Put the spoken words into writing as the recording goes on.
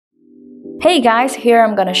Hey guys, here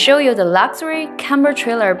I'm gonna show you the luxury camper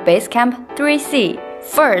trailer Basecamp 3C.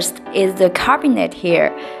 First is the cabinet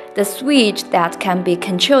here, the switch that can be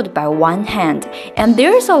controlled by one hand, and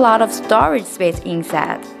there's a lot of storage space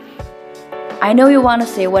inside. I know you want to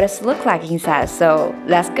see what it looks like inside, so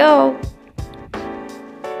let's go!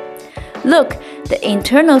 Look, the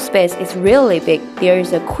internal space is really big. There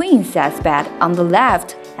is a queen-size bed on the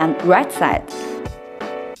left and right side.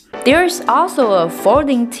 There is also a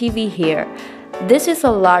folding TV here. This is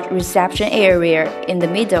a large reception area in the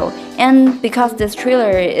middle, and because this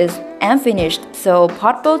trailer is unfinished, so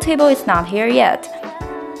portable table is not here yet.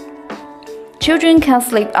 Children can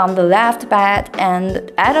sleep on the left bed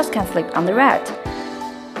and adults can sleep on the right.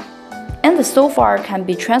 And the sofa can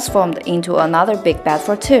be transformed into another big bed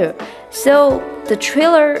for two. So the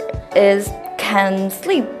trailer can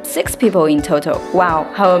sleep 6 people in total. Wow,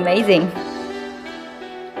 how amazing!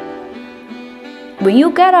 When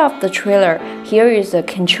you get off the trailer, here is a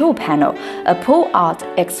control panel, a pull-out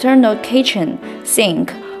external kitchen,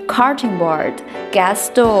 sink, cutting board, gas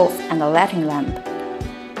stove, and a lighting lamp.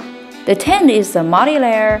 The tent is a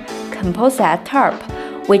multi-layer composite tarp,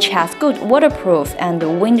 which has good waterproof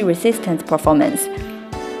and wind-resistant performance.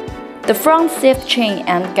 The front safety chain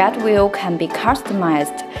and guide wheel can be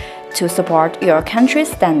customized to support your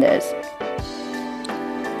country's standards.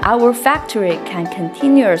 Our factory can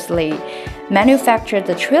continuously manufacture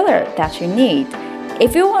the trailer that you need.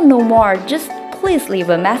 If you want to know more, just please leave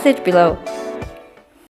a message below.